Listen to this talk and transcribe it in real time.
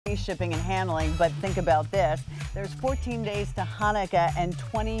free shipping and handling, but think about this. There's 14 days to Hanukkah and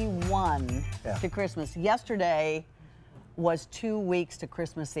 21 to Christmas. Yesterday was 2 weeks to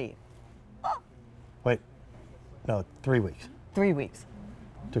Christmas Eve. Wait, no, 3 weeks. 3 weeks.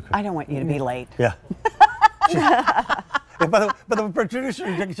 I don't want you to be late. Yeah. But the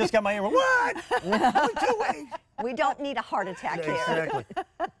producer just got my ear. What? 2 weeks. We don't need a heart attack here. Exactly.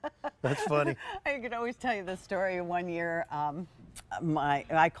 That's funny. I can always tell you this story. One year,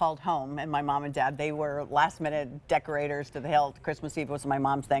 I called home, and my mom and dad, they were last-minute decorators to the hill. Christmas Eve was my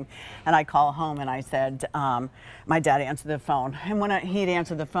mom's thing. And I call home, and I said, my dad answered the phone. And when he'd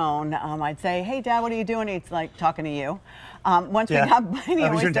answer the phone, I'd say, hey, Dad, what are you doing? He's like, talking to you. Once we got, he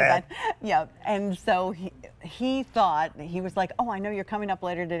always your dad. That. Yeah, and so he thought, he was like, oh, I know you're coming up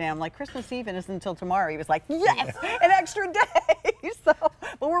later today. I'm like, Christmas Eve isn't until tomorrow. He was like, yes, an extra day. So,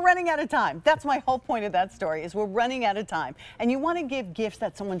 but we're running out of time. That's my whole point of that story, is we're running out of time. And you want to give gifts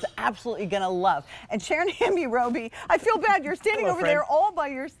that someone's absolutely going to love. And Sharon Hamby-Roby, I feel bad. You're standing over there all by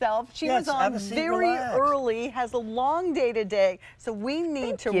yourself. She was on very early, has a long day today. So we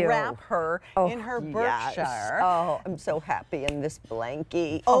need to wrap her in her Berkshire. Yes. Oh, I'm so happy in this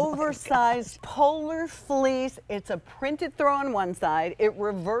blankie. Oversized polar fleece. It's a printed throw on one side. It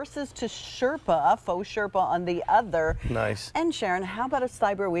reverses to Sherpa, faux Sherpa on the other. Nice. And Sharon, how about a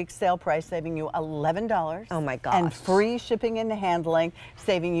Cyber Week sale price saving you $11? Oh my gosh. And free shipping and handling,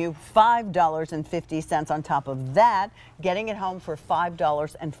 saving you $5.50 on top of that, getting it home for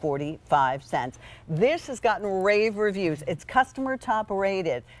 $5.45. This has gotten rave reviews. It's customer top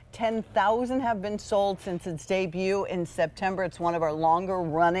rated. 10,000 have been sold since its debut in September. It's one of our longer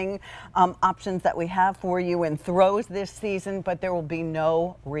running options that we have for you in throws this season, but there will be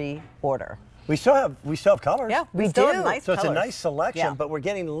no reorder. We still have colors. Yeah, we still do. have nice So colors. it's a nice selection, but we're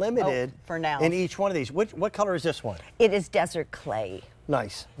getting limited for now in each one of these. What color is this one? It is desert clay.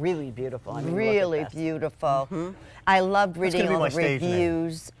 Nice. Really beautiful. I mean, Really beautiful. I loved reading all the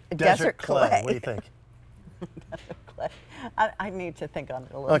reviews. Desert clay. What do you think? I need to think on it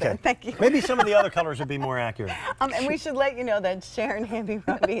a little bit. Thank you. Maybe some of the other colors would be more accurate. And we should let you know that Sharon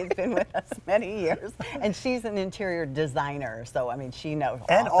Hamby-Roby has been with us many years, and she's an interior designer. So, I mean, she knows.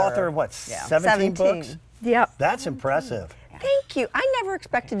 And author of what, 17 books? Yep. That's impressive. Thank you. I never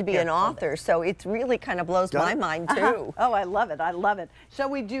expected to be an author, so it really kind of blows my mind, too. Oh, I love it. I love it. Shall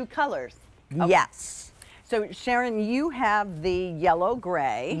we do colors? Yes. So, Sharon, you have the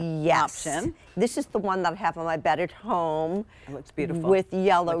yellow-gray option. This is the one that I have on my bed at home. It looks beautiful. With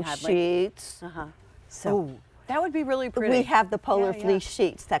yellow sheets. So that would be really pretty. We have the polar fleece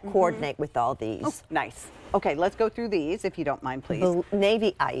sheets that coordinate with all these. Oh, nice. Okay, let's go through these, if you don't mind, please. The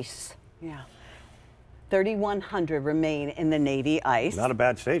navy ice. Yeah. 3,100 remain in the navy ice. Not a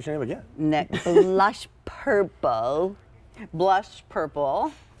bad stage name again. Blush purple. Blush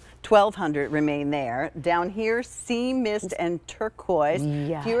purple. 1,200 remain there. Down here, sea mist and turquoise.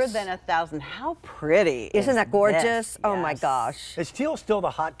 Yes. Fewer than 1,000. How pretty! Isn't that gorgeous? This? Oh my gosh. Is teal still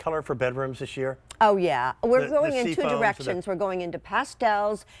the hot color for bedrooms this year? Oh yeah. We're going in two seafoams directions. We're going into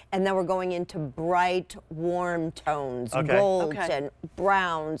pastels, and then we're going into bright, warm tones, golds and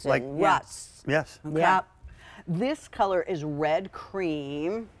browns and rusts. Yes. Yep. This color is red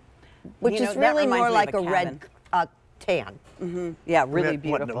cream, which is really more like a red tan. Yeah, really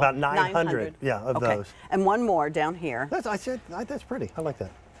beautiful. What, about 900? Yeah, of those. And one more down here. That's pretty. I like that.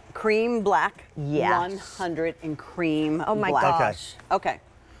 Cream black. Yes. 100 in cream black. Oh my gosh. Okay.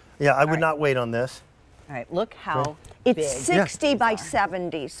 Yeah, I would not wait on this. All right, look how it's big 60 by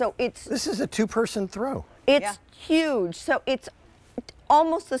 70, so it's... This is a two-person throw. It's huge, so it's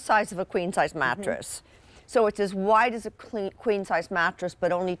almost the size of a queen-size mattress. So it's as wide as a queen-size mattress,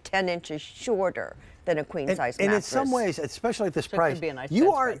 but only 10 inches shorter than a queen-size mattress. And in some ways, especially at this price, could be a nice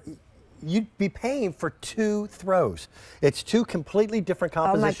you'd be paying for two throws. It's two completely different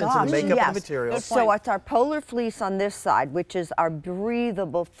compositions of the makeup and the materials. So it's our polar fleece on this side, which is our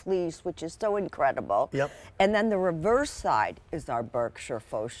breathable fleece, which is so incredible. Yep. And then the reverse side is our Berkshire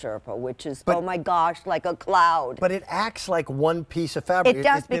faux Sherpa, which is, oh my gosh, like a cloud. But it acts like one piece of fabric. It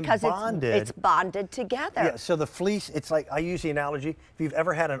does, it's because it's bonded together. Yeah, so the fleece, it's like, I use the analogy, if you've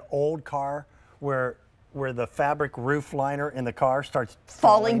ever had an old car where the fabric roof liner in the car starts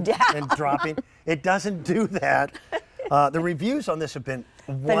falling down and dropping. It doesn't do that. The reviews on this have been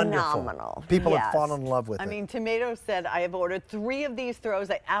wonderful. Phenomenal. People have fallen in love with it. I mean, Tomato said, I have ordered 3 of these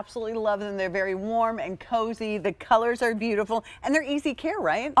throws. I absolutely love them. They're very warm and cozy. The colors are beautiful, and they're easy care,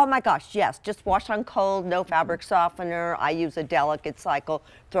 right? Oh my gosh, yes. Just wash on cold, no fabric softener. I use a delicate cycle.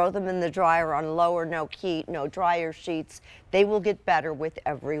 Throw them in the dryer on low or no heat, no dryer sheets. They will get better with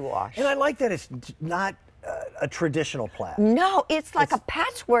every wash. And I like that it's not a traditional plaid. No, it's like a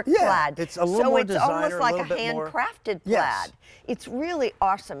patchwork plaid. It's a little more designer, almost like a more handcrafted plaid. Yes. It's really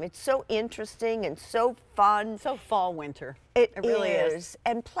awesome. It's so interesting and so fun. So fall, winter. It really is.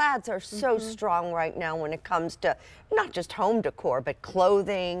 And plaids are so strong right now when it comes to not just home decor, but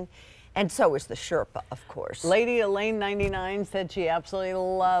clothing. And so is the Sherpa, of course. Lady Elaine 99 said she absolutely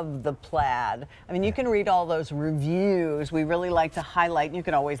loved the plaid. I mean, you can read all those reviews. We really like to highlight, and you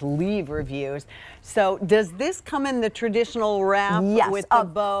can always leave reviews. So does this come in the traditional wrap with the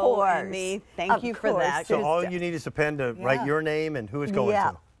bow and the, thank you for that. So all you need is a pen to write your name and who it's going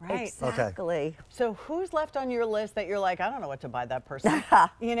to. Right. Exactly. Okay. So who's left on your list that you're like, I don't know what to buy that person,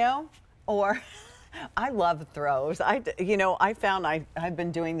 you know? Or I love throws. I found I've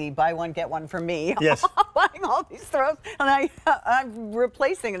been doing the buy one, get one for me. Yes. Buying all these throws, and I'm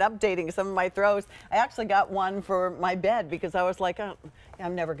replacing and updating some of my throws. I actually got one for my bed because I was like, oh,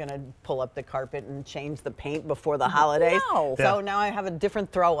 I'm never going to pull up the carpet and change the paint before the holidays. No. So now I have a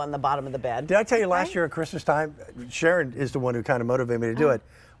different throw on the bottom of the bed. Did I tell you last year at Christmas time, Sharon is the one who kind of motivated me to do it.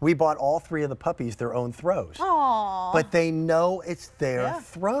 We bought all 3 of the puppies their own throws. Aww. But they know it's their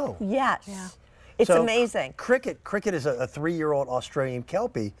throw. Yes. Yeah. It's amazing. Cricket is a 3-year-old Australian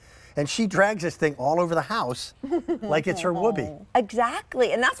Kelpie, and she drags this thing all over the house like it's her whoopee.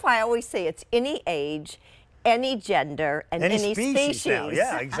 Exactly, and that's why I always say it's any age, any gender, and any species. Now.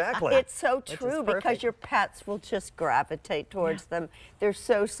 Yeah, exactly. It's so true because your pets will just gravitate towards them. They're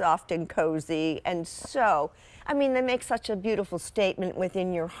so soft and cozy, and so, I mean, they make such a beautiful statement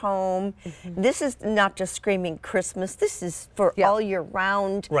within your home. This is not just screaming Christmas. This is for all year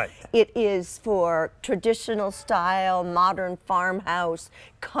round. Right. It is for traditional style, modern farmhouse,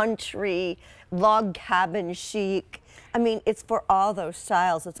 country, log cabin chic. I mean, it's for all those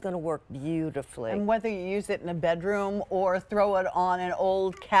styles. It's going to work beautifully. And whether you use it in a bedroom or throw it on an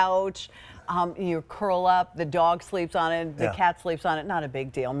old couch, you curl up, the dog sleeps on it, the cat sleeps on it, not a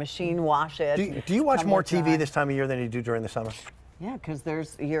big deal. Machine wash it. Do you watch more TV this time of year than you do during the summer? Yeah, because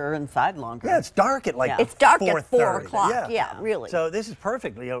you're inside longer. Yeah, it's dark at like It's dark at 4 4:30. o'clock. Yeah, really. So this is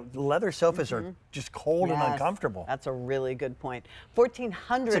perfect. You know, leather sofas are just cold and uncomfortable. That's a really good point.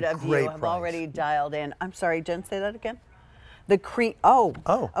 1,400 of you have already dialed in. I'm sorry, Jen, say that again. The cream,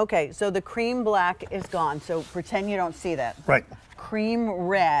 okay, so the cream black is gone, so pretend you don't see that. Right. Cream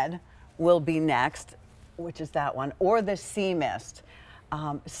red will be next, which is that one, or the sea mist.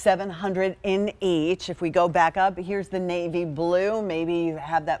 700 in each. If we go back up, here's the navy blue. Maybe you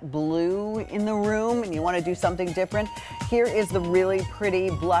have that blue in the room and you want to do something different. Here is the really pretty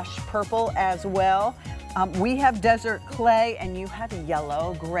blush purple as well. We have desert clay, and you have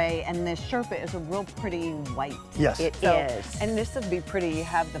yellow, gray, and this Sherpa is a real pretty white. Yes. It is. And this would be pretty. You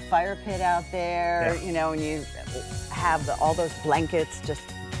have the fire pit out there, you know, and you have all those blankets. Just,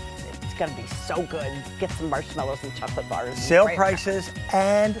 it's going to be so good. Get some marshmallows and chocolate bars. Sale prices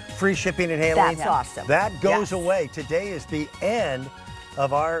and free shipping and handling. That's awesome. That goes away. Today is the end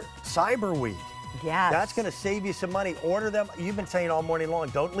of our Cyber Week. Yes. That's going to save you some money. Order them. You've been saying all morning long,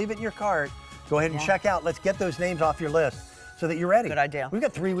 don't leave it in your cart. Go ahead and check out. Let's get those names off your list so that you're ready. Good idea. We've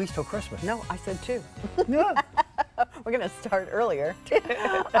got 3 weeks till Christmas. No, I said 2. Yeah. We're going to start earlier.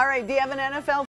 All right, do you have an NFL